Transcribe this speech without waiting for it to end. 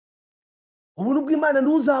ubuntu bw'Imana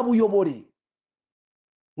ntuzabuyobore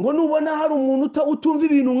ngo nubona hari umuntu utumva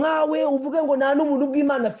ibintu nkawe uvuge ngo nta n'ubuntu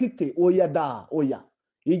bw'Imana afite. Oya da, oya.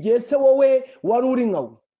 Igihe se wowe wari uri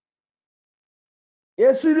nkawe.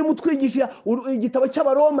 Yesu iri mutwigisha igitabo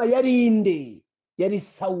cy'Abaroma yari inde? Yari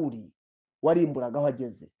Sawuli warimburaga aho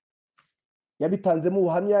ageze. Yabitanzemo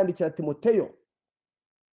ubuhamya yandikira Timoteyo.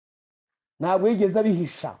 Ntabwo yigeze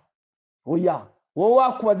abihisha. Oya, wowe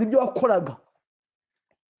wakubaza ibyo wakoraga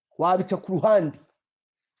wabica ku ruhande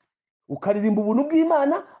ukaririmba ubuntu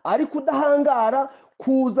bw'Imana, ariko udahangara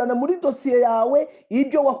kuzana muri dosiye yawe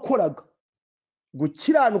ibyo wakoraga.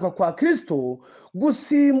 Gukiranuka kwa Kristo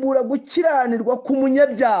gusimbura gukiranirwa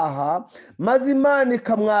k'umunyabyaha, maze Imana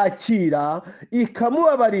ikamwakira,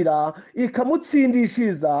 ikamubabarira,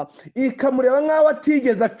 ikamutsindishiriza, ikamureba nk'aho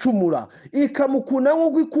atigeze acumura, ikamukunda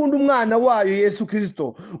nk'uko ikunda umwana wayo Yesu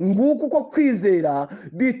Kristo. Nguko uko kwizera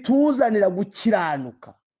bituzanira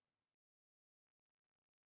gukiranuka.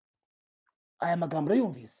 Aya magambo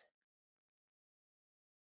urayumvise?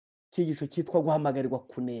 Icyigisho cyitwa guhamagarirwa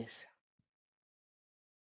kunesha.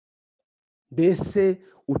 Mbese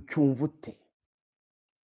ucyumva ute?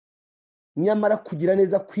 Nyamara kugira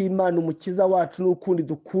neza kw'Imana umukiza wacu n'ukundi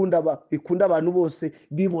ikunda abantu bose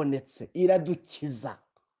bibonetse, iradukiza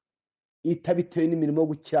itabitewe n'imirimo yo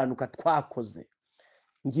gukiranuka twakoze.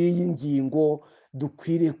 Ngiyi ngingo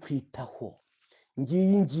dukwiriye kwitaho.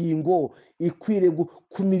 Ngiyi ngingo ikwiriye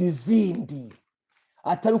kumira izindi,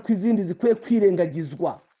 atari uko izindi zikwiye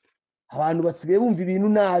kwirengagizwa. Abantu basigaye bumva ibintu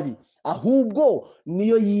nabi, ahubwo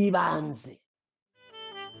niyo yibanze.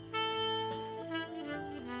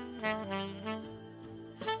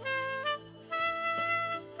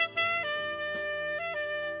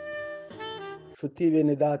 Nshuti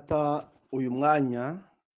bene data, uyu mwanya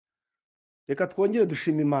reka twongere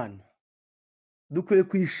dushima Imana. Dukwiriye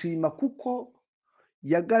kwishima kuko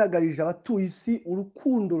yagaragarije abatuye isi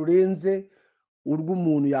urukundo rurenze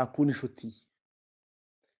urw'umuntu yakunda inshuti ye.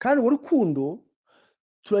 Kandi urwo rukundo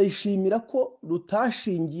turayishimira ko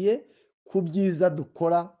rutashingiye ku byiza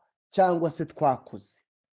dukora cyangwa se twakoze,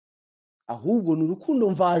 ahubwo ni urukundo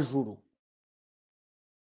mvajuru.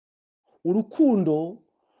 Urukundo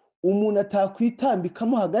umuntu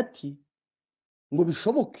atakwitambikamo hagati ngo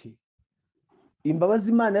bishoboke. Imbabazi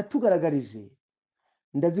Imana yatugaragarije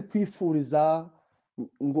ndazikwifuriza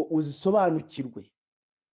ngo uzisobanukirwe,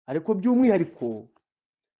 ariko by'umwihariko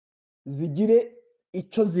zigire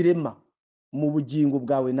icyo zirema mu bugingo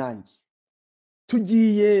bwawe nanjye.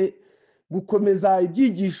 Tugiye gukomeza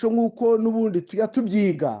ibyigisho nk'uko n'ubundi tujya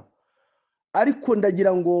tubyiga, ariko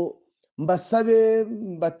ndagira ngo mbasabe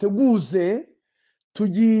mbateguze.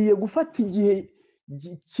 Tugiye gufata igihe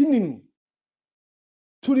kinini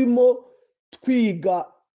turimo twiga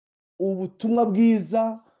ubutumwa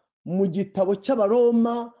bwiza mu gitabo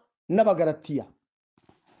cy'Abaroma n'Abagalatiya.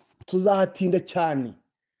 Tuzahatinda cyane,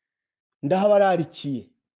 ndahabararikiye.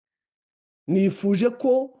 Nifuje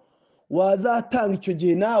ko wazatanga icyo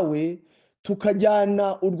gihe nawe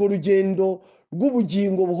tukajyana urwo rugendo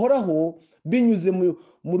rw'ubugingo buhoraho binyuze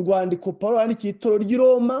mu rwandiko Pawulo yandikiye itorero ry'i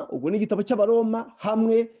Roma, ubwo ni igitabo cy'Abaroma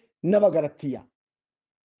hamwe n'Abagalatiya.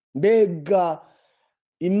 Mbega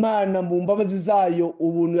Imana mu mbabazi zayo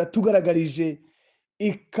ubuntu yatugaragarije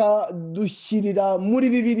ikadushyirira muri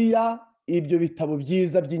Bibiliya ibyo bitabo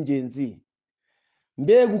byiza by'ingenzi.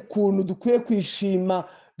 Mbega ukuntu dukwiye kwishima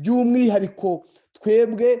by'umwihariko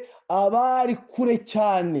twebwe abari kure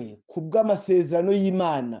cyane ku bw'amasezerano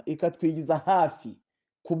y'Imana ikatwigiza hafi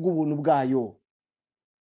ku bw'ubuntu bwayo.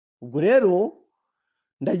 Ubwo rero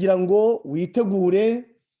ndagira ngo witegure,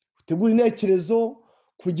 utegure intekerezo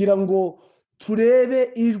kugira ngo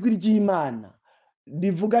turebe ijwi ry'Imana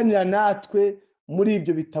rivuganira natwe muri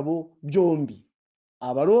ibyo bitabo byombi,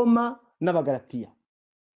 Abaroma n'Abagalatiya.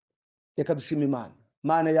 Reka dushime Imana.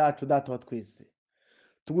 Mana yacu, Data wa twese,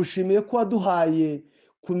 tugushimiye ko waduhaye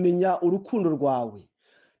kumenya urukundo rwawe,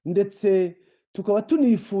 ndetse tukaba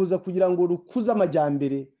tunifuza kugira ngo rukuze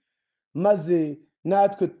amajyambere, maze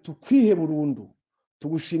natwe tukwihe burundu.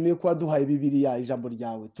 Tugushimiye ko waduhaye Bibiliya, ijambo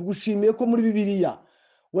ryawe. Tugushimiye ko muri Bibiliya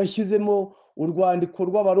washyizemo urwandiko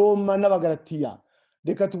rw'Abaroma n'Abagalatiya.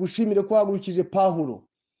 Reka tugushimire ko wahagurukije Pawulo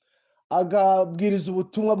agabwiriza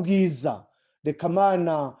ubutumwa bwiza. Reka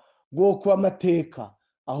Mana bwo kuba amateka,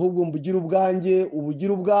 ahubwo mbugire ubwanjye,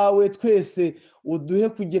 ubugire ubwawe, twese uduhe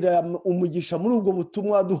kugira umugisha muri ubwo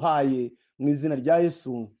butumwa waduhaye, mu izina rya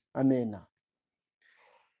Yesu, amena.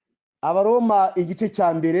 Abaroma igice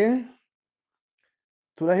cya mbere,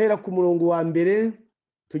 turahera ku murongo wa mbere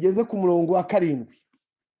tugeze ku murongo wa 7.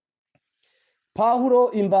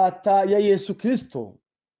 Pawulo, imbata ya Yesu Kristo,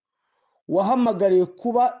 wahamagariwe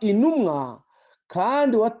kuba intumwa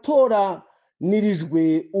kandi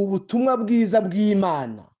nirijwe ubutumwa bwiza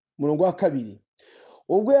bw'Imana. Murongo wa 2,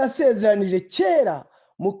 ubwo yasezeranije kera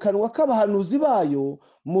mu kanwa k'abahanuzi bayo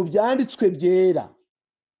mu byanditswe byera,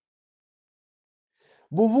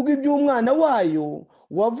 buvuga iby'umwana wayo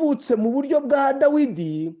wavutse mu buryo bwa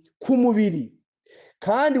Dawidi ku mubiri,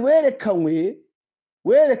 kandi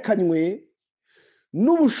werekanywe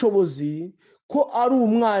n'ubushobozi ko ari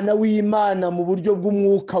umwana w'Imana mu buryo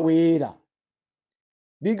bw'umwuka wera,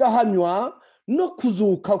 bigahamywa no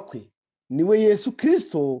kuzuka kwe, niwe Yesu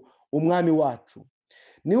Kristo umwami wacu.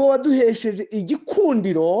 Niwe waduhesheje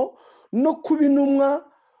igikundiro no kuba intumwa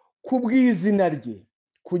ku bw'izina rye,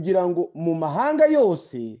 kugira ngo mu mahanga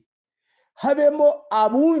yose habemo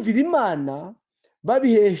abumvira Imana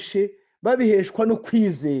babiheshwa no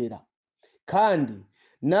kwizera. Kandi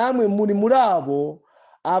namwe muri abo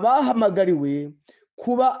abahamagariwe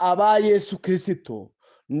kuba aba Yesu Kristo.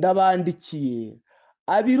 Ndabandikiye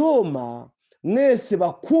ab'i Roma, mwese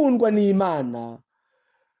bakundwa n'Imana,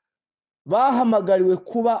 bahamagariwe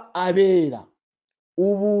kuba abera.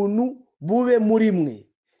 Ubuntu bube muri mwe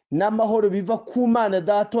n'amahoro biva ku Mana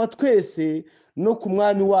Data wa twese no ku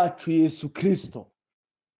mwami wacu Yesu Kristo.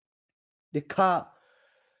 Reka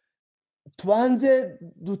tubanze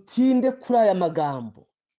dutinde kuri aya magambo.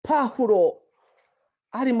 Pawulo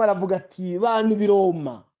arimo aravuga ati bantu b'i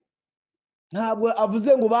Roma, ntabwo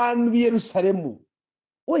avuze ngo bantu b'i Yerusalemu.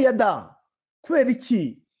 Oya da, kubera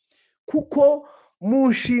iki? Kuko mu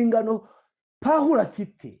nshingano Pawulo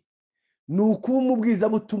afite ni ukuba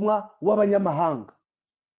umubwizabutumwa w'abanyamahanga.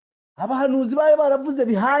 Abahanuzi bari baravuze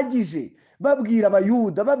bihagije, babwira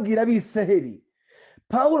Abayuda, babwira Abisiraheli.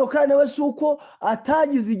 Pawulo kandi we si uko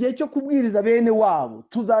atagize igihe cyo kubwiriza bene wabo,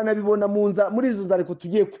 tuzanabibona muri izo nzandiko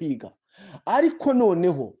tugiye kwiga. Ariko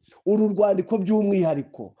noneho uru rwandiko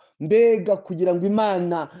by'umwihariko, mbega kugira ngo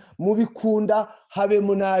Imana mubikunda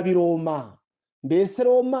habemo n'ab'i Roma. Mbese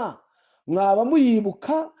Roma mwaba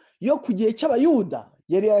muyibuka yo ku gihe cy'Abayuda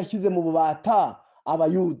yari yarashyize mu bubata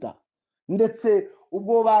Abayuda, ndetse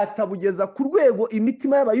ubwo bubata bugeza ku rwego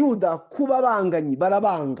imitima y'Abayuda kuba banganyi,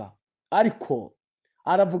 barabanga. Ariko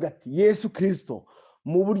aravuga ati Yesu Kristo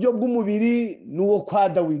mu buryo bw'umubiri ni uwo kwa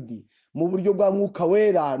Dawidi, mu buryo bwa mwuka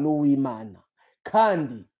wera ni uw'Imana.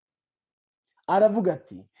 Kandi aravuga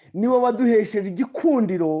ati niwe waduhesheje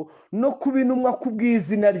igikundiro no kuba intumwa ku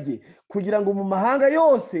bw'izina rye, kugira ngo mu mahanga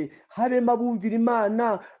yose habemo abumvira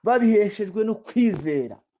Imana babiheshejwe no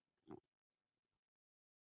kwizera.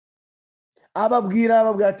 Ababwira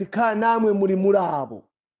ati ka namwe muri abo.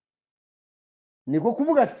 Niko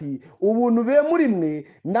kuvuga ati ubuntu bube muri mwe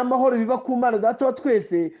n'amahoro biva ku Mana Data wa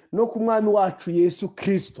twese no ku mwami wacu Yesu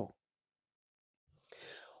Kristo.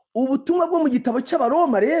 Ubutumwa bwo mu gitabo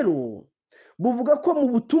cy'Abaroma rero buvuga ko mu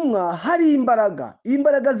butumwa hari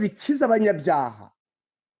imbaraga zikiza abanyabyaha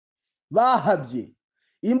bahabye,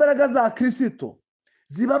 imbaraga za Kristo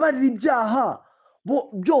zibabarira ibyaha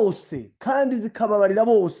byose kandi zikababarira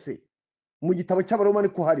bose. Mu gitabo cy'Abaroma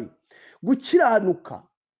niko hari gukiranuka,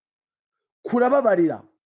 kurababarira.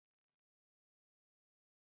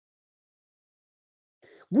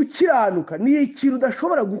 Gukiranuka ni ikintu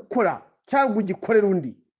udashobora gukora cyangwa ugikorera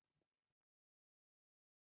undi.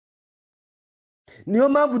 Niyo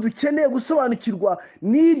mpamvu dukeneye gusobanukirwa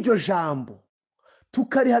n'iryo jambo,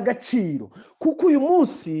 tukariha agaciro, kuko uyu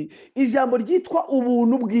munsi ijambo ryitwa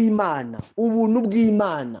ubuntu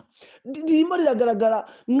bw'Imana ririmo riragaragara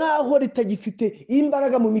nk'aho ritagifite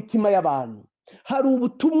imbaraga mu mitima y'abantu. Hari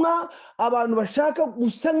ubutumwa abantu bashaka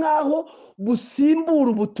gusa nk'aho busimbura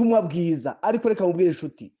ubutumwa bwiza. Ariko reka mubwire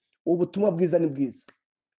inshuti, ubutumwa bwiza ni bwiza.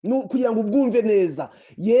 Kugira ngo ubwumve neza,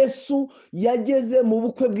 Yesu yageze mu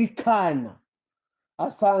bukwe bw'i Kana,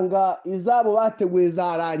 asanga izabo bateguye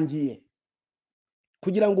zarangiye.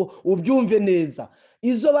 Kugira ngo ubyumve neza,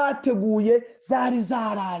 izo bateguye zari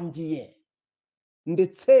zarangiye,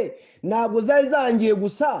 ndetse ntabwo zari zarangiye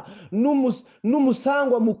gusa,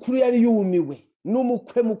 n'umusangwa mukuru yari yumiwe,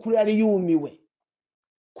 n'umukwe mukuru yari yumiwe.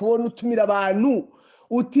 Kubona utumira abantu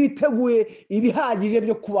utiteguye ibihagije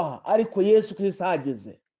byo kubaha, ariko Yesu Kristo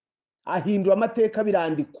ahageze ahindura amateka,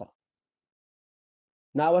 birandikwa.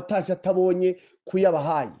 Ntawe atashye atabonye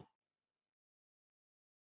kuyabahaye.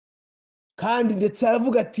 Kandi ndetse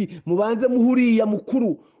aravuga ati mubanze muhuriya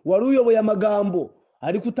mukuru wari uyoboye amagambo,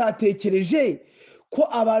 ariko utatekereje ko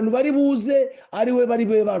abantu bari buze ari we bari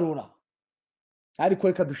be barora. Ariko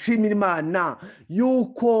reka dushimire Imana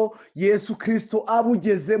yuko Yesu Kristo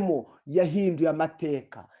abugezemo yahinduye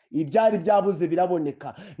amateka, ibyari byabuze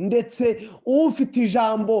biraboneka. Ndetse ufite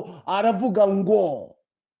ijambo aravuga ngo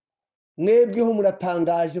mwebweho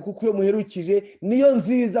muratangaje, kuko iyo muherukije niyo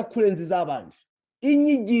nziza kurenza izabanje.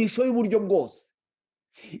 Inyigisho y'uburyo bwose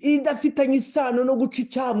idafitanye isano no guca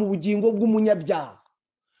icyaha mu bugingo bw'umunyabyaha,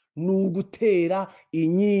 ni ugutera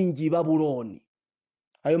inkingi Babuloni.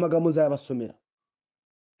 Ayo magambo uzayabasomera.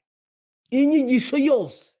 Inyigisho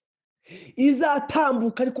yose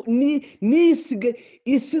izatambuka ariko nisige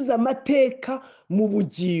isize amateka mu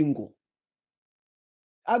bugingo,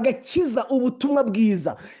 agakiza ubutumwa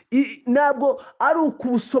bwiza ntabwo ari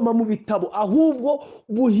ukubusoma mu bitabo, ahubwo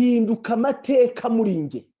buhinduka amateka muri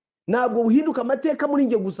nge. Ntabwo buhinduka amateka muri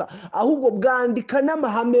nge gusa, ahubwo bwandika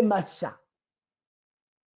n'amahame mashya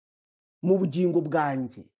mu bugingo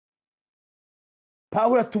bwanjye.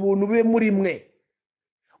 Pawulo ati ubuntu bube muri mwe.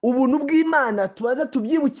 Ubuntu bw'Imana tubaza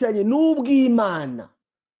tubyibukiranye n'ubw'Imana,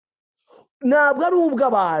 ntabwo ari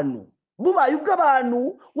ubw'abantu. Bubaye ubw'abantu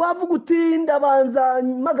wavuga uti ndabanza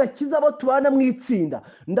magakiza abo tubana mu itsinda,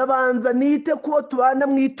 ndabanza nite kubo tubana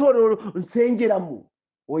mu itorero nsengeramo.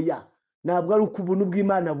 Oya, ntabwo ari uko ubuntu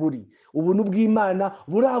bw'Imana buri. Ubuntu bw'Imana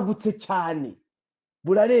buragutse cyane,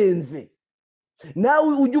 burarenze. Nawe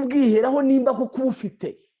ujye ubwiheraho nimba koko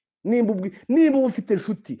ubufite. Niba ubufite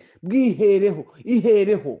inshuti, bwihereho,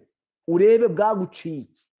 ihereho urebe bwaguciye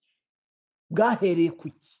iki, bwahereye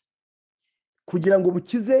kuki, kugira ngo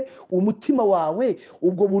bukize umutima wawe.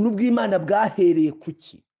 Ubwo buntu bw'Imana bwahereye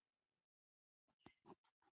kuki?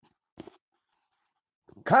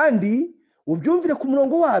 Kandi ubyumvire ku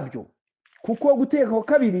murongo wabyo, kuko Guteka kwa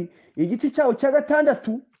kabiri igice cyawo cya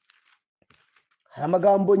 6 hari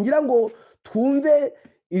amagambo ngira ngo twumve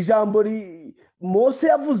ijambo Mose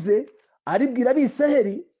yavuze aribwira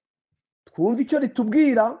Abisiraheli, twumve icyo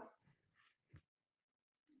ritubwira.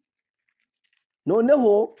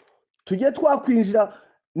 Noneho tujye twakwinjira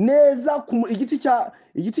neza ku igice cya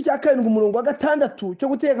 7 umurongo wa 6 cyo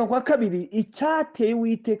Guteka kwa kabiri, icyateye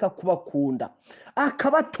Uwiteka kubakunda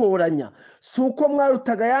akabatoranya, si uko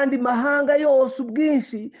mwarutaga ayandi mahanga yose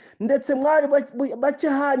ubwinshi, ndetse mwari bake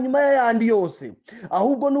hanyuma y'ayandi yose,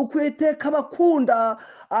 ahubwo ni uko Uwiteka abakunda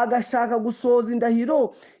agashaka gusohoza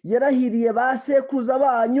indahiro yarahiriye ba sekuruza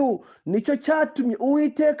banyu. Nicyo cyatumye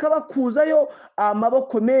Uwiteka abakuzayo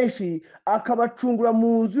amaboko menshi, akabacungura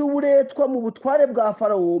mu nzu y'uburetwa mu butware bwa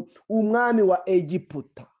Farawo umwami wa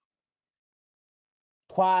Egiputa.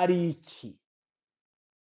 Twari iki?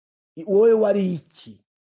 Wowe wari iki?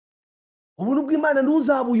 Ubuntu bw'Imana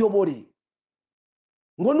ntuzabuyobore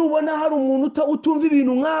ngo nubona hari umuntu utumva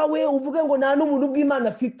ibintu nkawe uvuge ngo nta n'ubuntu bw'Imana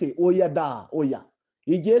afite. Oya da, oya.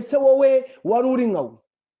 Igihe se wowe wari uri nkawe?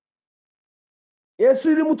 Yesu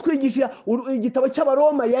uri mutwigisha igitabo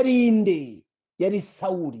cy'Abaroma yari inde? Yari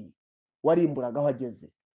Sawuli warimburaga aho ageze.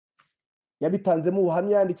 Yabitanzemo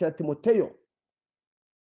ubuhamya yandikira Timoteyo,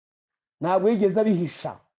 ntabwo yigeze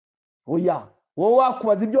abihisha. Oya, wowe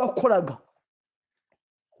wakubaza ibyo wakoraga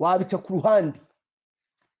wabica ku ruhande,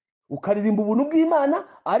 ukaririmba ubuntu bw'Imana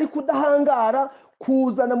ariko udahangara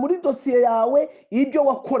kuzana muri dosiye yawe ibyo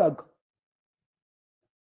wakoraga.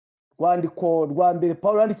 Rwandiko rwa mbere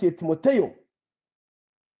Pawulo yandikiye Timoteyo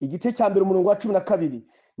igice cya 1 umurongo wa 12,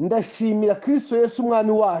 ndashimira Kristo Yesu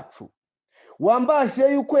umwami wacu,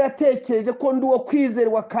 wambashije yuko yatekereje ko ndi uwo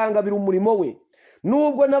kwizerwa akangabira umurimo we,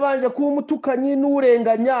 nubwo nabanje kuba umutukanyi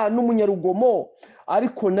n'urenganya n'umunyarugomo,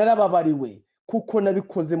 ariko narababariwe kuko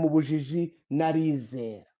nabikoze mu bujiji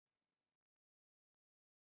narizera.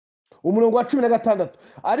 Umurongo wa 16,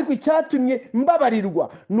 ariko icyatumye mbabarirwa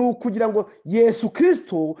ni ukugira ngo Yesu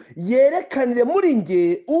Kristo yerekanire muri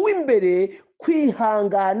nge uw'imbere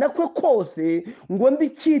kwihangana kwe kose, ngo mbe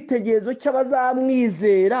icyitegererezo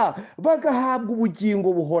cy'abazamwizera bagahabwa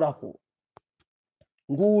ubugingo buhoraho.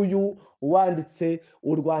 Nguyu wanditse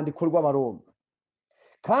urwandiko rw'Abaroma,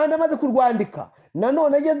 kandi amaze kurwandika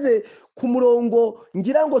nanone ageze ku murongo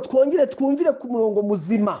ngira ngo twongere twumvire ku murongo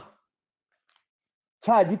muzima,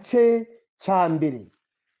 cya gice cya 1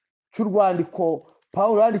 cy'urwandiko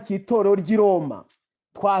Pawulo yandikiye itorero ry'i Roma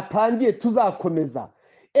twatangiye tuzakomeza.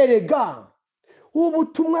 Erega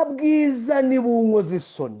ubutumwa bwiza nibunkoze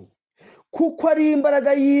isoni, kuko ari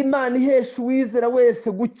imbaraga y'Imana ihesha uwizera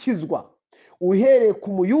wese gukizwa, uhereye ku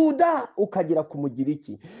Muyuda ukagera ku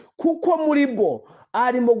Mugiriki, kuko muri bwo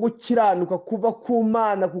arimo gukiranuka kuva ku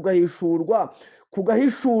Mana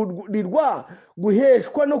kugahishurirwa,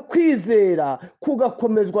 guheshwa no kwizera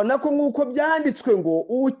kugakomezwa nako, nk'uko byanditswe ngo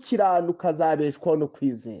ukiranuka azabeshwaho no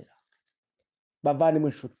kwizera. Bavandimwe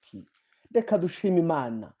inshuti, reka dushime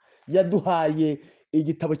Imana yaduhaye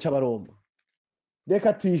igitabo cy'Abaroma.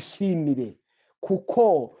 Reka tuyishimire,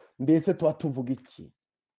 kuko mbese tuba tuvuga iki?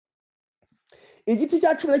 Igice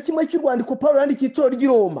cya 11 cy'urwandiko Pawulo yandikiye itorero ry'i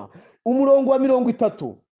Roma, umurongo wa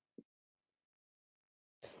 30,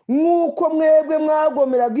 nk'uko mwebwe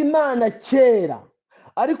mwagomeraga Imana kera,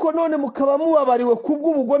 ariko none mukaba mubabariwe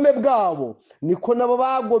kubw'ubugome bwabo, niko nabo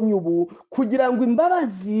bagomye ubu, kugira ngo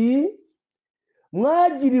imbabazi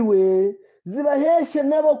mwagiriwe zibaheshe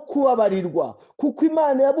nabo kubabarirwa, kuko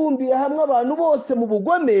Imana yabumbiye hamwe abantu bose mu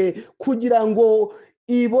bugome, kugira ngo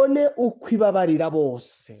ibone uko ibabarira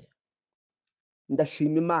bose.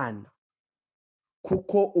 Ndashima Imana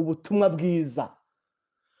kuko ubutumwa bwiza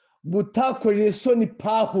butakojeje isoni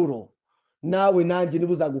Pawulo, nawe nanjye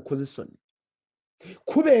ntibuzagukoze isoni,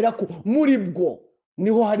 kubera ko muri bwo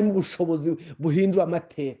niho harimo ubushobozi buhindura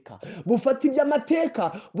amateka, bufata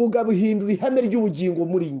iby'amateka bugabuhindura ihame ry'ubugingo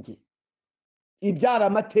muri njye. Ibyara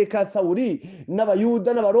amateka ya Sawuli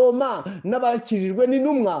n'abayuda n'abaroma n'abakijijwe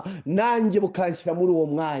n'intumwa, nanjye bukanshyira muri uwo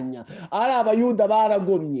mwanya. Ari abayuda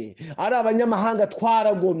baragomye, ari abanyamahanga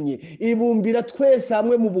twaragomye, ibumbira twese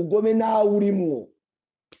hamwe mu bugome, nawe urimwo.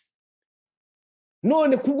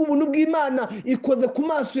 None kubw'ubuntu bw'Imana ikoze ku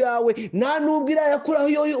maso yawe, nta nubwo irayakoraho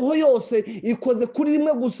yose, ikoze kuri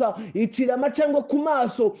rimwe gusa, icira amacandwe ku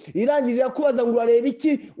maso, irangije irakubaza ngo urareba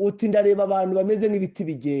iki? Uti ndareba abantu bameze nk'ibiti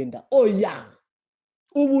bigenda. Oya,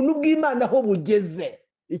 ubuntu bw'Imana aho bugeze,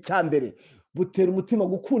 icya mbere butera umutima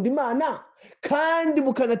gukunda Imana, kandi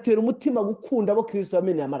bukanatera umutima gukunda abo Kristo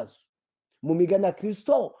yameneye amaraso. Mu migani ya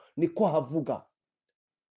Kristo niko havuga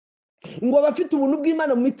ngo abafite ubuntu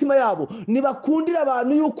bw'Imana mu mitima yabo ntibakundira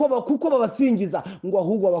abantu kuko babasingiza, ngo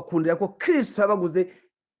ahubwo babakundira ko Kristo yabaguze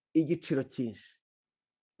igiciro cyinshi.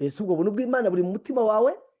 Mbese ubwo buntu bw'Imana buri mu mutima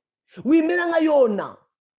wawe? Wimera nka Yona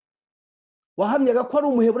wahamyaga ko ari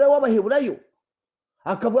umuheburayo w'abaheburayo,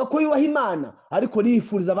 akavuga ko yubaha Imana, ariko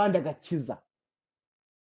yifuriza abandi agakiza.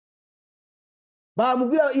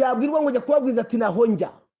 Yabwirwa ngo jya kubabwiza ati naho njya,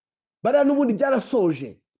 bariya n'ubundi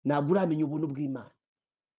byarasoje. Ntabwo uramenya ubuntu bw'Imana.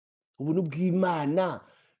 Ubuntu bw'Imana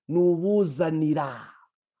ni ubuzanira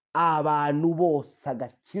abantu bose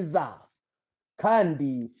agakiza,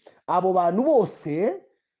 kandi abo bantu bose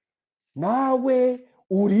nawe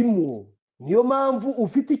urimo. Niyo mpamvu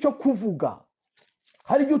ufite icyo kuvuga.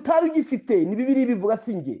 Hari igihe utari ugifite, ni Bibiliya bivuga,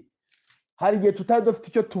 si njye. Hari igihe tutari dufite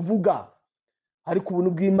icyo tuvuga, ariko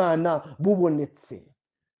ubuntu bw'Imana bubonetse.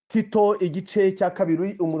 Tito igice cya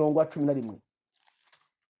 2 umurongo wa 11.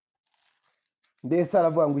 Mbese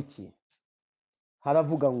haravuga ngo iki?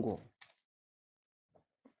 Haravuga ngo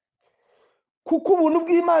kuko ubuntu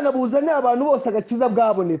bw'Imana buzanira abantu bose agakiza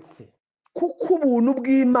bwabonetse. Kuko ubuntu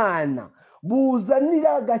bw'Imana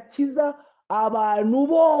buzanira agakiza abantu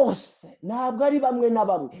bose, ntabwo ari bamwe na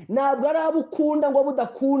bamwe, ntabwo ari abo ukunda ngo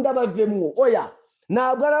budakunda bavemwo. Oya,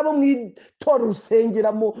 ntabwo ari abo mwitora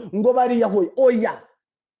urusengeramo ngo bariyahoye. Oya,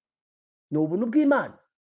 ni ubuntu bw'Imana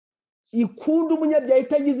ikunda umunyabyaha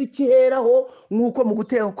itagize ikiheraho, nk'uko mu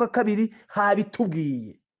Guteka kwa 2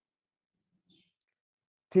 habitubwiye.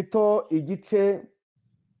 Tito igice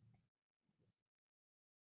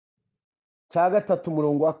cya 3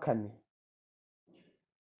 umurongo wa 4.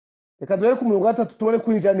 Reka duhere ku murongo wa 3 tubone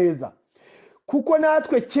kwinjira neza. Kuko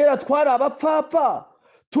natwe kera twari abapfapfa,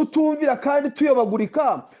 tutumvira kandi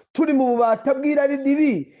tuyobagurika, turi mu bubata bw'irari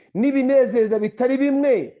ribi n'ibinezeza bitari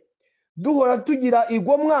bimwe, duhora tugira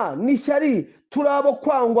igomwa n'ishyari, turi abo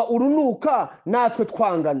kwangwa urunuka, natwe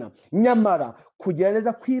twangana. Nyamara kugira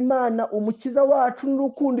neza kw'Imana umukiza wacu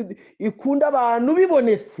n'urukundo ikunda abantu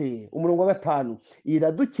bibonetse, umurongo wa 5,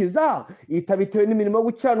 iradukiza itabitewe n'imirimo yo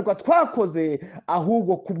gukiranuka twakoze,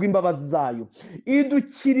 ahubwo kubw'imbabazi zayo,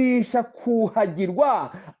 idukirisha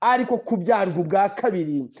kuhagirwa ariko kubyarwa ubwa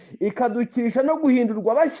kabiri, ikadukirisha no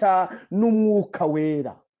guhindurwa bashya n'umwuka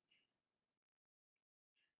wera.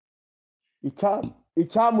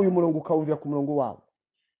 Icyamu uyu murongo ukawumvira ku murongo wawo.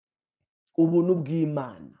 Ubuntu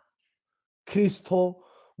bw'Imana, Kristo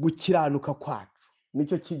gukiranuka kwacu,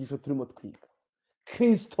 nicyo cyigisho turimo twiga.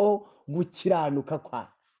 Kristo gukiranuka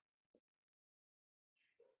kwacu,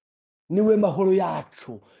 niwe mahoro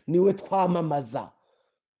yacu, niwe twamamaza,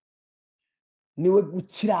 niwe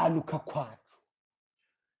gukiranuka kwacu.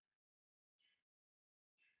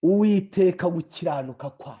 Uwiteka gukiranuka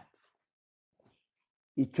kwacu,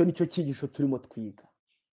 icyo nicyo cyigisho turimo twiga.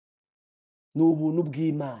 Ni ubuntu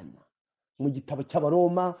bw'Imana mu gitabo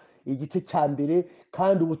cy'Abaroma igice cya 1,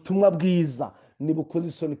 kandi ubutumwa bwiza nibukoze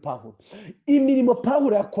isoni Pawulo. Imirimo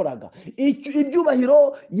Pawulo yakoraga,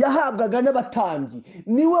 ibyubahiro yahabwaga n'abatambyi,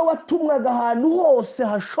 niwe watumwaga ahantu hose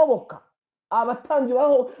hashoboka. Abatambyi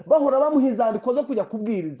bahora bamuha inzandiko zo kujya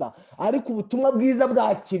kubwiriza, ariko ubutumwa bwiza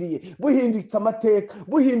bwakiriye buhindutse amateka,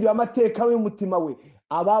 buhinduye amateka y'umutima we,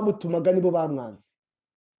 abamutumaga nibo bamwanze.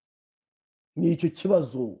 Ni icyo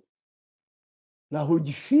kibazo naho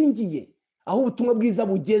gishingiye, aho ubutumwa bwiza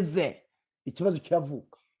bugeze ikibazo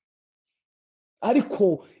kiravuka.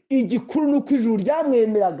 ariko igikuru ni uko ijuru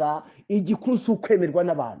ryamwemeraga, igikuru si ukwemerwa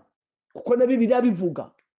n'abantu, kuko na Bibiliya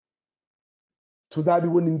bivuga.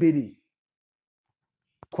 Tuzabibona imbere.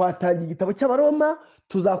 Twatangiye igitabo cy'Abaroma,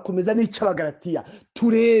 tuzakomeza n'icy'Abagalatiya,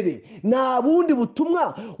 turebe nta bundi butumwa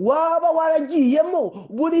waba waragiyemo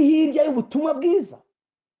buri hirya y'ubutumwa bwiza.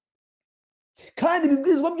 Kandi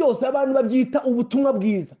ibibwirizwa byose abantu babyita ubutumwa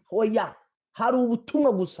bwiza. Oya, hari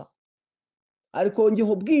ubutumwa gusa, ariko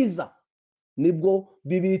ngeho bwiza nibwo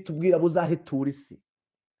Bibiliya itubwira buzahetura isi.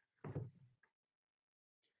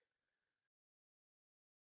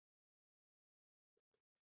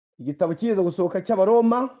 Igitabo kiza gusohoka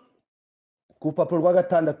cy'Abaroma ku rupapuro rwa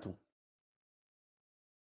 6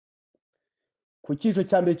 ku cyiciro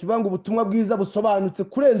cya mbere kivuga ngo ubutumwa bwiza busobanutse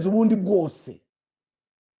kurenza ubundi bwose.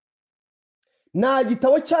 Nta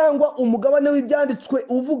gitabo cyangwa umugabane w'ibyanditswe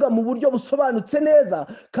uvuga mu buryo busobanutse neza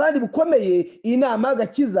kandi bukomeye inama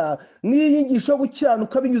y'agakiza n'inyigisho yo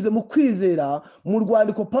gukiranuka binyuze mu kwizera mu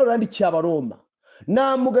rwandiko Pawulo yandikiye Abaroma.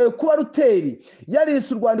 Namugaye kuba Luteri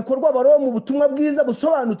yarise urwandiko rw'Abaroma ubutumwa bwiza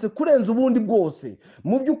busobanutse kurenza ubundi bwose.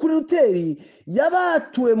 Mu by'ukuri Luteri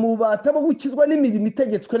yabatuwe mu bubata bwo gukizwa n'imirimo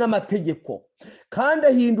itegetswe n'amategeko, kandi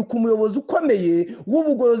ahinduka umuyobozi ukomeye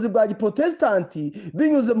w'ubugorozi bwa giprotestanti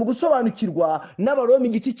binyuze mu gusobanukirwa n'Abaroma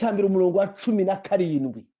igice cya mbere umurongo wa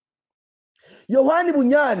 17. Yohani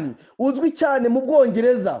Bunyani uzwi cyane mu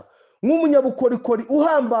Bwongereza nk'umunyabukorikori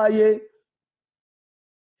uhambaye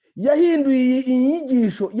yahinduwe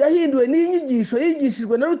n'inyigisho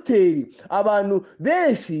yigishijwe na Luteri. Abantu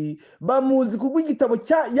benshi bamuzi kuko igitabo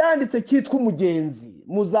yanditse cyitwa Umugenzi.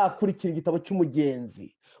 Muzakurikira igitabo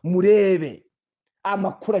cy'Umugenzi murebe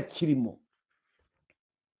amakuru akirimo.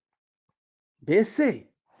 Mbese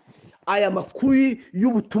aya makuru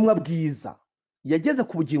y'ubutumwa bwiza yageze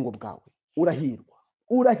ku bugingo bwawe, urahirwa,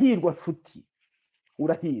 urahirwa nshuti,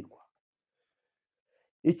 urahirwa.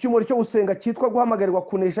 Icyumweru cyo gusenga cyitwa guhamagarirwa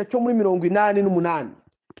kunesha cyo muri 88,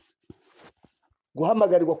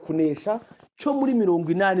 guhamagarirwa kunesha cyo muri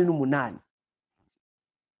 88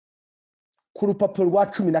 ku rupapuro rwa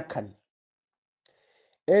 14.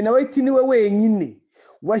 White niwe wenyine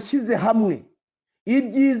washyize hamwe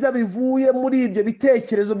ibyiza bivuye muri ibyo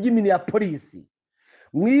bitekerezo by'Minneapolis.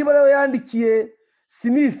 Mu ibara yandikiye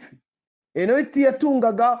Smith, White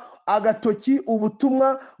yatungaga agatoki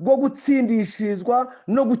ubutumwa bwo gutsindishirizwa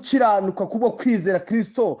no gukiranuka kubwo kwizera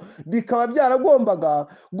Kristo bikaba byaragombaga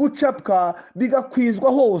gucapwa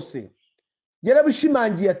bigakwizwa hose.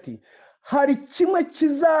 Yarabishimangiye ati, hari kimwe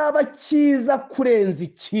kizaba cyiza kurenza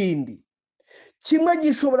ikindi, kimwe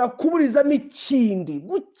gishobora kuburizamo ikindi.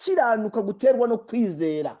 Gukiranuka guterwa no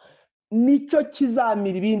kwizera nicyo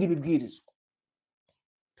kizamira ibindi bibwirizwa.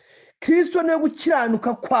 Kristo niwe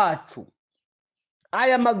gukiranuka kwacu.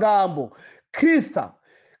 Aya magambo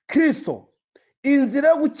Kristo, inzira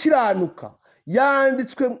yo gukiranuka,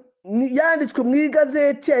 yanditswe mu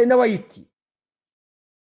igazeti ya White.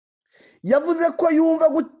 Yavuze ko yumva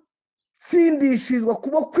gutsindishirizwa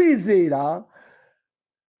kubwo kwizera.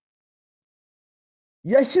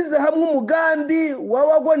 Yashyize hamwe umugambi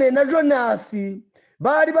w'abagone na Jonasi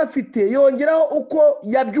bari bafite, yongeraho uko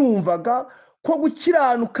yabyumvaga ko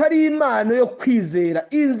gukiranuka ari impano yo kwizera,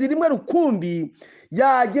 inzira imwe rukumbi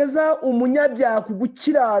yageza umunyabyaha ku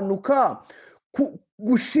gukiranuka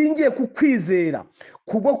gushingiye ku kwizera.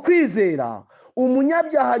 Kubwo kwizera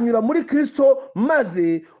umunyabyaha anyura muri Kristo,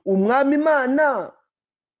 maze Umwami Imana,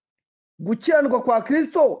 gukiranuka kwa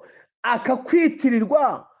Kristo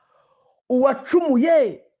akakwitirirwa,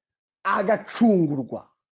 uwacumuye agacungurwa.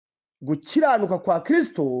 Gukiranuka kwa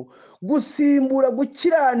Kristo gusimbura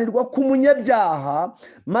gukiranirwa k'umunyabyaha,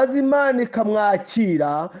 maze Imana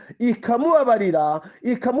ikamwakira, ikamubabarira,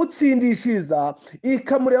 ikamutsindishiriza,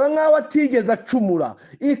 ikamureba nk'aho atigeze acumura,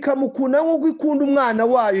 ikamukunda nk'uko ikunda umwana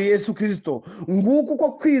wayo Yesu Kristo. Nguko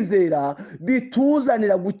uko kwizera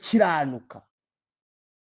bituzanira gukiranuka.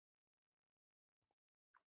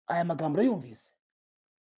 Aya magambo urayumvise?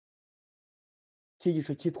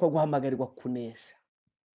 Icyigisho cyitwa guhamagarirwa kunesha.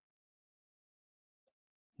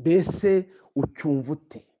 Mbese ucyumva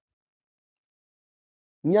ute?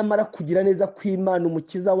 Nyamara kugira neza kw'Imana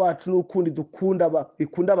umukiza wacu n'ukundi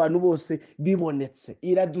ikunda abantu bose bibonetse,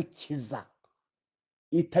 iradukiza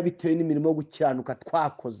itabitewe n'imirimo yo gukiranuka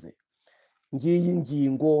twakoze. Ngiyi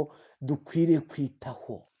ngingo dukwiriye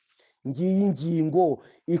kwitaho, ngiyi ngingo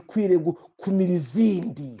ikwiriye kumira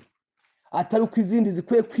izindi, atari uko izindi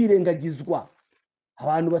zikwiye kwirengagizwa.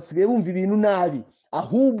 Abantu basigaye bumva ibintu nabi,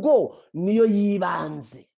 ahubwo niyo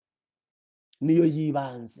yibanze, niyo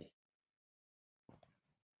yibanze.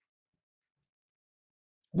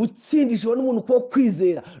 gutsindishwa n'umuntu kuba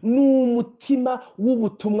kwizera n'umutima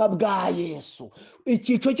w'ubutumwa bwa Yesu.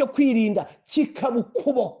 Icyiciro cyo kwirinda kikaba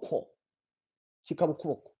ukuboko, kikaba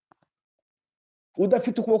ukuboko.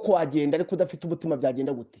 Udafite ukuboko wagenda, ariko udafite umutima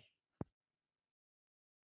byagenda gute?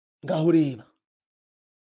 Ngaho ureba,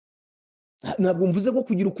 ntabwo mvuze ko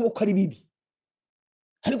kugira ukuboko ari bibi,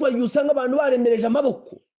 ariko igihe usanga abantu baremereje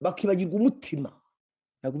amaboko bakibagirwa umutima,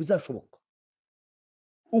 ntabwo bizashoboka.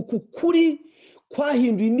 Uku kuri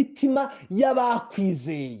kwahinduye imitima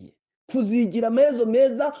y'abakwizeye, kuzigira amaherezo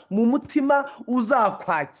meza mu mutima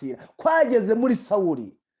uzakwakira. Kwageze muri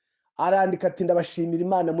Sawuli, arandika ati ndabashimira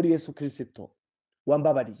Imana muri Yesu Kristo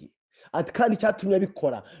wambabariye. Ati kandi cyatumye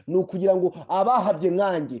abikora ni ukugira ngo abahabye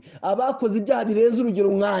nkanjye, abakoze ibyaha birenze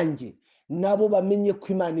urugero nkanjye, nabo bamenye ko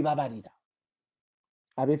Imana ibabarira.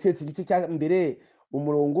 Abefesi igice cya mbere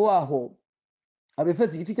umurongo waho,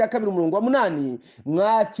 Abefesi igice cya kabiri umurongo wa 8,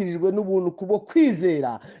 mwakirijwe n'ubuntu kubwo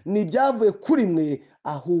kwizera, ntibyavuye kuri mwe,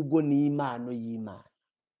 ahubwo ni impano y'Imana.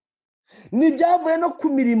 Ntibyavuye no ku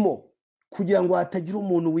mirimo, kugira ngo hatagira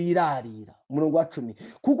umuntu wirarira. Umurongo wa 10,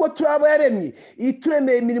 kuko turi abo yaremye,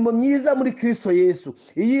 ituremeye imirimo myiza muri Kristo Yesu,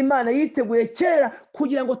 iyi Imana yiteguye kera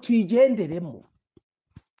kugira ngo tuyigenderemo.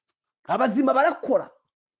 Abazima barakora,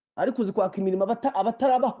 ariko uzi kwaka imirimo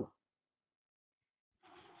abatarabaho.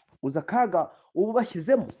 Uzi akaga ubu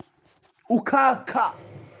bashyizemo, ukaka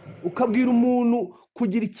ukabwira umuntu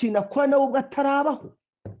kugira ikintu akora nawe ubwo atarabaho.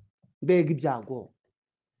 Mbega ibyago!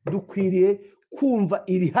 Dukwiriye kumva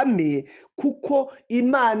iri hame, kuko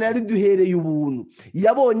Imana yariduhereye ubuntu.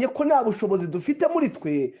 Yabonye ko nta bushobozi dufite muri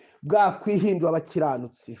twe bwakwihindura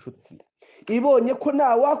abakiranutsi. Inshuti, ibonye ko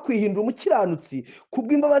nta wakwihindura umukiranutsi,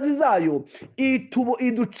 kubw'imbabazi zayo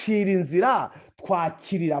iducira inzira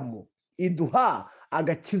twakiriramo, iduha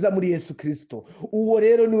agakiza muri Yesu Kristo. Uwo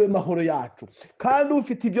rero niwe mahoro yacu, kandi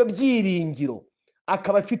ufite ibyo byiringiro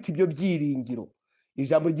akaba afite ibyo byiringiro,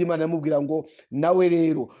 ijambo ry'Imana rimubwira ngo nawe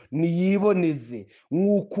rero niyiboneze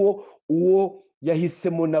nk'uko uwo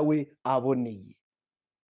yahisemo nawe aboneye.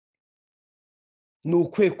 Ni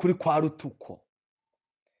ukwe kuri kwa rutuko.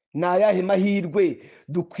 Ni ayahe mahirwe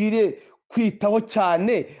dukwiriye kwitaho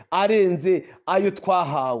cyane arenze ayo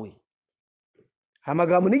twahawe?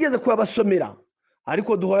 Amagambo nigeze kubasomera,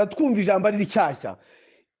 ariko duhora twumva ijambo ari rishyashya.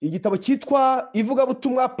 Igitabo cyitwa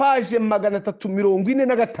Ivugabutumwa, paje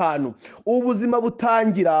 345. Ubuzima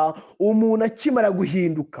butangira umuntu akimara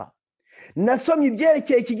guhinduka. Nasomye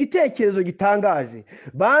ibyerekeye iki gitekerezo gitangaje.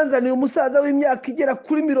 Banzaniye umusaza w'imyaka igera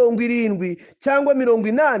kuri 70 cyangwa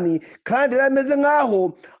 80, kandi yarameze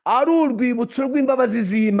nk'aho ari urwibutso rw'imbabazi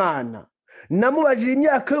z'Imana. Namubajije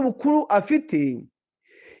imyaka y'ubukuru afite,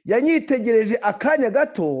 yanyitegereje akanya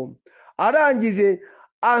gato, arangije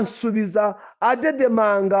ansubiza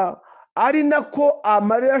adedemanga, ari nako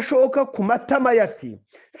amarira ashoka ku matama yati,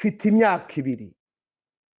 mfite imyaka 2.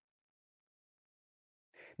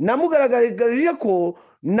 Namugaragarije ko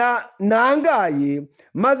nangaye,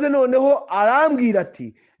 maze noneho arambwira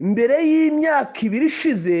ati, mbere y'imyaka 2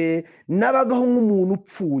 ishize nabagaho nk'umuntu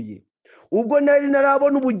upfuye. Ubwo nari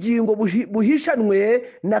narabona ubugingo buhishanwe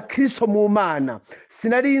na Kristo mu Mana,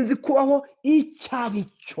 sinari nzi kubaho icyo ari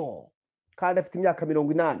cyo. Kandi afite imyaka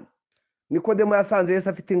 80. Nikodemo yasanze Yesu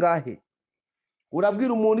afite ingahe?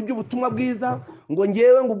 Urabwira umuntu iby'ubutumwa bwiza ngo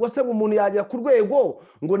ngewe ngo ubwo se umuntu yagera ku rwego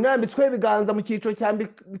ngo nambitswe ibiganza mu cyiciro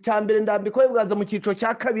cya mbere, ndambikwe ibiganza mu cyiciro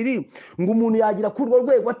cya kabiri, ngo umuntu yagira ku urwo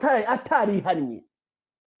rwego atarihannye?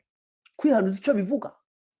 Kwihanuza icyo bivuga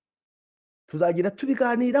tuzagira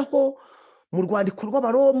tubiganiraho mu rwandiko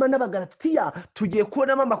rw'Abaroma n'Abagalatiya. Tugiye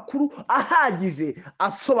kubonamo amakuru ahagije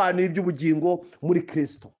asobanuye iby'ubugingo muri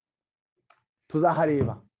Kristo.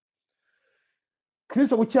 Tuzahareba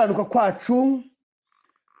Kristo gukiranuka kwacu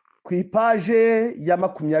ku ipaje ya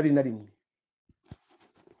 21.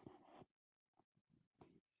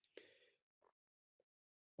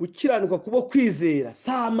 Gukiranuka kubo kwizera si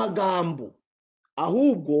amagambo,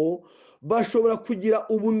 ahubwo bashobora kugira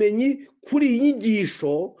ubumenyi kuri iyi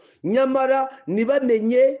nyigisho, nyamara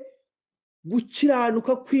ntibamenye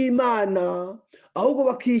gukiranuka kw'Imana, ahubwo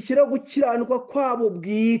bakishyiraho gukiranuka kwabo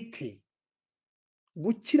bwite.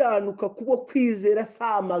 Gukiranuka kubo kwizera si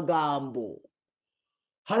amagambo.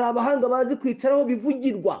 Hari abahanga bazi kwicaraho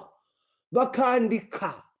bivugirwa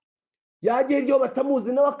bakandika, yagiye iryo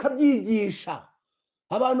batamuzi nawe akabyigisha,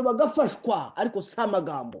 abantu bagafashwa, ariko si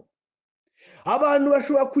amagambo. Abantu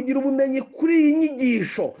bashobora kugira ubumenyi kuri iyi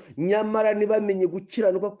nyigisho, nyamara ntibamenye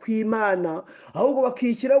gukiranuka kw'Imana, ahubwo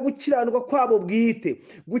bakishyiraho gukiranuka kwabo bwite.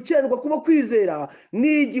 Gukiranuka kubo kwizera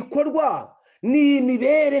ni igikorwa, ni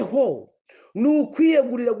imibereho. ni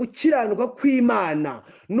ukwiyegurira gukiranuka kw'Imana,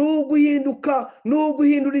 ni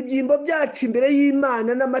uguhindura ibyimbo byacu imbere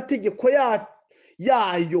y'Imana n'amategeko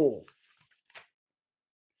yayo,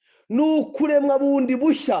 ni ukuremwa bundi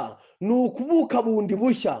bushya, ni ukuvuka bundi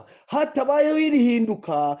bushya. Hatabayeho iri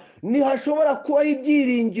hinduka ntihashobora kubaho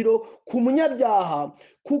ibyiringiro ku munyabyaha,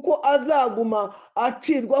 kuko azaguma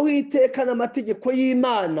acirwaho iteka n'amategeko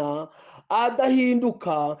y'Imana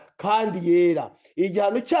adahinduka kandi yera.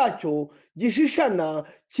 Igihano cyacyo gishishana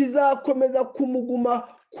kizakomeza kumuguma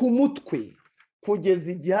ku mutwe kugeza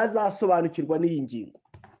igihe azasobanukirwa n'iyi ngingo,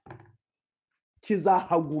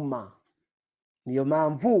 kizahaguma. Niyo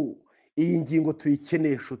mpamvu iyi ngingo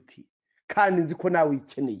tuyikeneye nshuti, kandi nzi ko nawe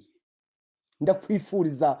uyikeneye.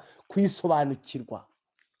 Ndakwifuriza kuyisobanukirwa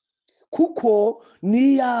kuko ni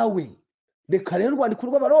iyawe. Reka rero urwandiko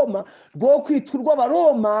rw'Abaroma rwo kwitwa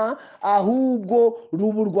urw'Abaroma, ahubwo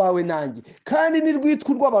ruba urwawe nanjye. Kandi nirwitwa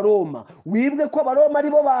urw'Abaroma, wibuke ko Abaroma ari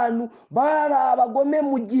bo bantu bari abagome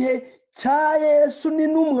mu gihe cya Yesu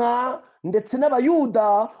n'intumwa ndetse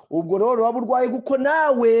n'Abayuda. Ubwo rero ruba urwaye kuko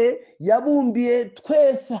nawe yabumbiye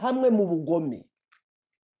twese hamwe mu bugome.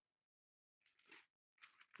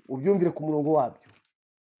 Ubyumvire ku murongo wabyo,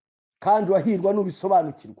 kandi urahirwa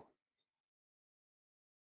nubisobanukirwa.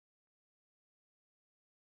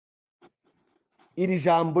 Iri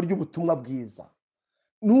jambo ry'ubutumwa bwiza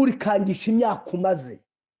nturikangishe imyaka umaze,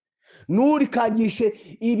 nturikangishe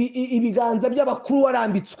ibiganza by'abakuru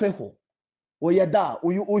warambitsweho. Oya da,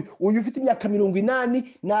 uyu ufite imyaka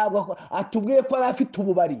 80 ntabwo atubwiye ko yari afite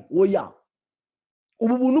ububari. Oya,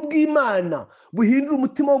 ubu buntu bw'Imana buhindura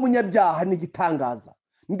umutima w'umunyabyaha ni igitangaza.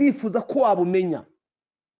 Ndifuza ko wabumenya,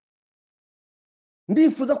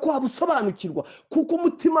 ndifuza ko wabusobanukirwa, kuko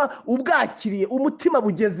umutima ubwakiriye, umutima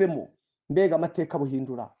bugezemo, mbega amateka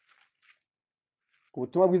buhindura.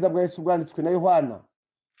 Ubutumwa bwiza bwa Yesu bwanditswe na Yohana,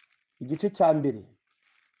 igice cya mbere,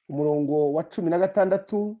 umurongo wa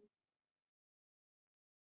 16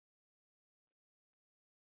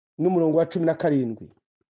 n'umurongo wa 17.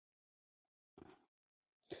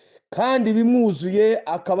 Kandi bimwuzuye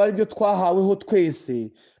akaba ari byo twahaweho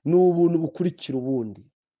twese, ni ubuntu bukurikira ubundi.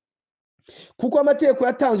 Kuko amategeko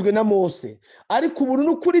yatanzwe na Mose, ariko ubuntu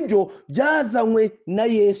n'ukuri byo byazanywe na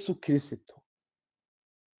Yesu Kristo.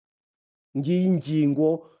 Ngiyi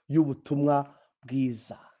ingingo y'ubutumwa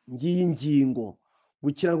bwiza, ngiyi ingingo.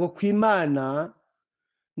 Gukiranuka kw'Imana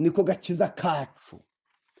niko gakiza kacu,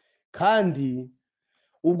 kandi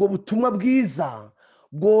ubwo butumwa bwiza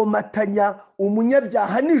bwomatanya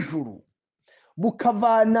umunyabyaha n'ijuru,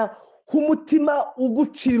 bukavana umutima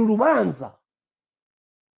ugucira urubanza,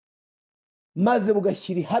 maze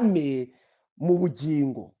bugashyira ihame mu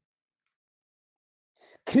bugingo.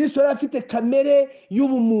 Kristo yari afite kamere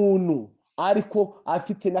y'ubumuntu, ariko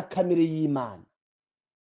afite na kamere y'Imana.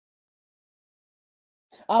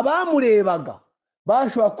 Abamurebaga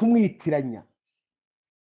bashobora kumwitiranya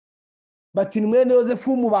bati ni mwene Yosefu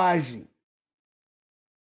w'umubaji,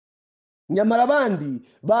 nyamara abandi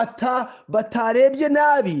batarebye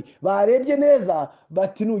nabi, barebye neza,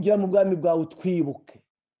 bati nugira mu bwami bwawe utwibuke,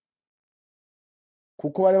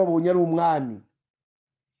 kuko bari babonye ari umwami.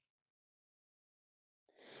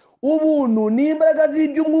 Ubuntu ni imbaraga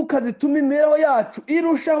z'iby'umwuka zituma imibereho yacu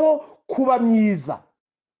irushaho kuba myiza.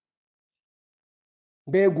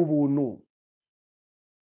 Mbega ubuntu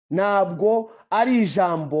ntabwo ari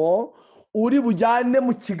ijambo uri bujyane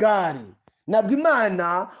mu kigare, nabwo Imana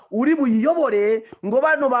uri buyiyobore ngo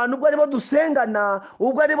bano bantu ubwo aribo dusengana,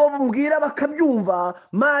 ubwo aribo bumubwira bakabyumva,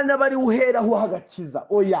 Mana bari uheraho hagakiza.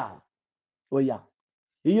 Oya, oya.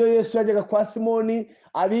 Iyo Yesu yajyaga kwa Simoni,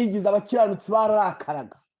 abigize abakiranutsi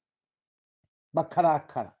bararakaraga,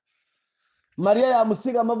 bakarakara. Mariya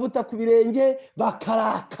yamusiga amavuta ku birenge,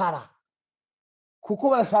 bakarakara, kuko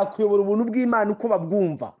barashaka kuyobora ubuntu bw'Imana uko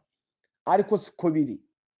babwumva. Ariko siko biri,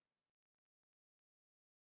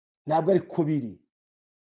 ntabwo ariko biri.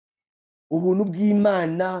 Ubuntu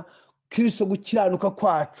bw'Imana, Kristo gukiranuka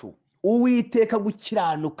kwacu, Uwiteka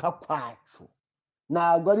gukiranuka kwacu,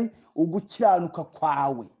 ntabwo ari ugukiranuka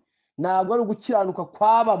kwawe, ntabwo ari ugukiranuka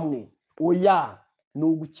kwa bamwe. Oya, ni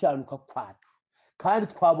ugukiranuka kwacu. Kandi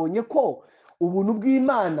twabonye ko ubuntu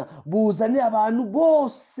bw'Imana buzanira abantu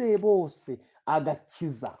bose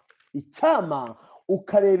agakiza. Icyama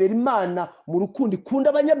ukarebera Imana mu rukundo ikunda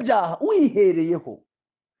abanyabyaha wihereyeho,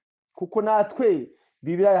 kuko natwe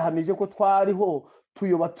Bibiliya yahamije ko twariho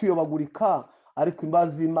tuyobagurika, ariko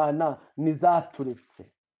imbabazi z'Imana nizaturetse.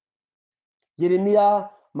 Yeremiya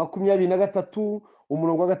 23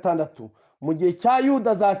 umurongo wa 6. Mu gihe cya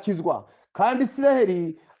Yuda azakizwa, kandi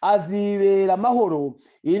Isiraheli azibera amahoro.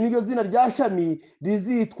 Iri niryo zina rya shami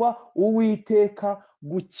rizitwa Uwiteka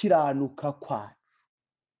gukiranuka kwacu.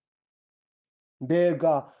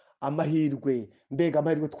 mbega amahirwe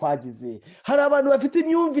twagize. Hari abantu bafite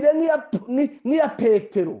imyumvire nk'iya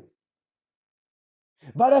Petero,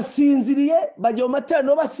 barasinziriye, bajya mu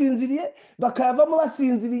materaniro basinziriye, bakayavamo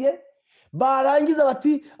basinziriye, barangiza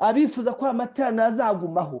bati abifuza ko amateraniro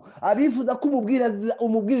azagumaho, abifuza ko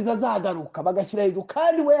umubwiriza azagaruka, bagashyira hejuru,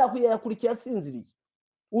 kandi we yakurikiye asinziriye.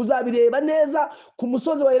 Uzabireba neza ku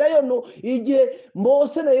musozi wa Elayono, igihe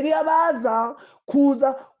Mose na Eliya baza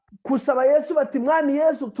kuza kusaba Yesu bati mwami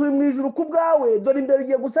Yesu, turi mu ijuru ku bwawe, dore imbere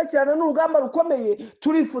ugiye gusakirana n'urugamba rukomeye,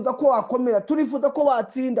 turifuza ko wakomera, turifuza ko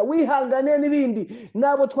watsinda, wihangane n'ibindi,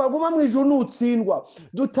 ntabwo twaguma mu ijuru nutsindwa,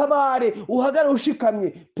 dutabare, uhagarare ushikamye.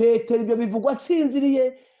 Petero ibyo bivugwa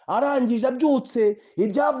asinziriye, arangije abyutse,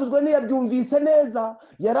 ibyavuzwe ntiyabyumvise neza,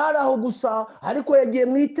 yarari aho gusa, ariko yagiye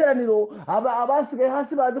mu iteraniro. Abasigaye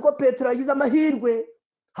hasi bazi ko Petero yagize amahirwe,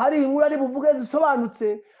 hari inkuru ari buvuge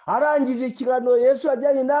zisobanutse. Arangije ikiganiro Yesu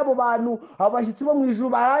yajyanye n'abo bantu, abashyitsi bo mu ijuru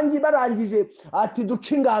barangije ati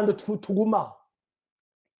duce ingando tugumaho.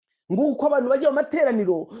 Nguko abantu bajya mu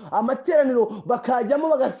materaniro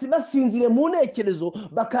bakajyamo basinziriye mu ntekerezo,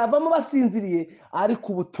 bakavamo basinziriye,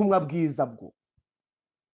 ariko ubutumwa bwiza bwo,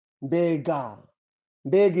 mbega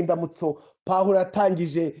indamutso Pawulo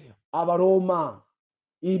yatangije Abaroma,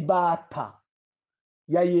 imbata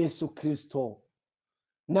ya Yesu Kristo,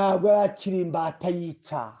 ntabwo yakiri imbata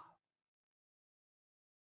y'icyaha.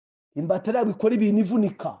 Imbata ntabwo ikora ibintu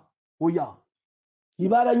ivunika, oya,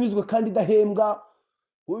 iba yaranyuzwe kandi idahembwa.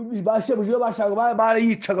 Bashebuja iyo bashaka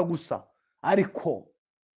barayicaga gusa, ariko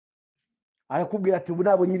arakubwira ati ubu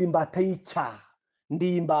ntabwo nyiri imbata y'icyaha,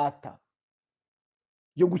 ndi imbata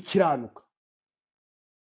yo gukiranuka.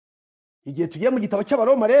 Igihe tugiye mu gitabo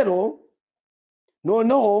cy'Abaroma rero,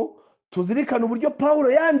 noneho tuzirikana uburyo Pawulo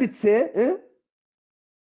yanditse,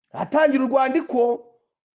 atangira urwandiko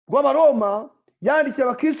rw'Abaroma, yandikira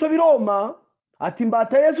abakristo b'i Roma ati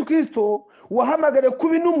imbata ya Yesu Kristo, wahamagariwe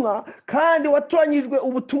kuba intumwa kandi watoranyijwe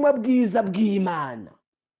ubutumwa bwiza bw'Imana.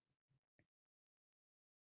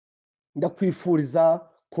 Ndakwifuriza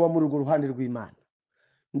kuba muri urwo ruhande rw'Imana,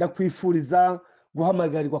 ndakwifuriza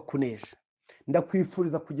guhamagarirwa kunesha,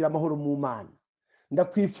 ndakwifuriza kugira amahoro mu Mana,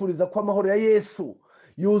 ndakwifuriza ko amahoro ya Yesu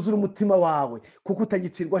yuzura umutima wawe, kuko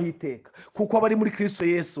utagicirwaho iteka, kuko abari muri Kristo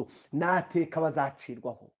Yesu nateka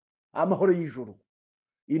bazacirwaho. Amahoro y'ijuru,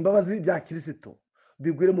 imbabazi bya Kristo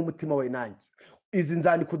bigwire mu mutima wawe nanjye. Izi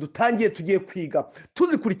nzandiko dutangiye tugiye kwiga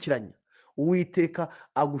tuzikurikiranya, Uwiteka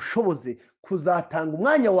agushoboze kuzatanga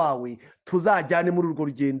umwanya wawe, tuzajyane muri urwo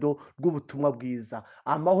rugendo rw'ubutumwa bwiza.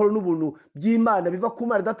 Amahoro n'ubuntu by'Imana biva ku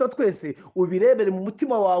Mana Data twese ubirebere mu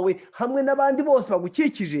mutima wawe hamwe n'abandi bose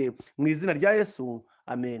bagukikije, mu izina rya Yesu,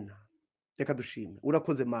 amen. Reka dushime.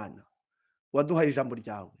 Urakoze Mana, waduhaye ijambo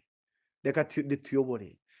ryawe, reka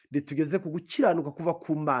rituyobore, ritugeze ku gukiranuka kuva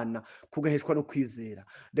ku Mana, kugaheshwa no kwizera.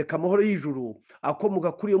 Reka amahoro y'ijuru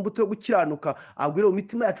akomoka kuri iyo mbuto yo gukiranuka agwire mu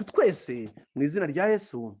mitima yacu twese, mu izina rya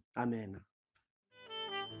Yesu, amen.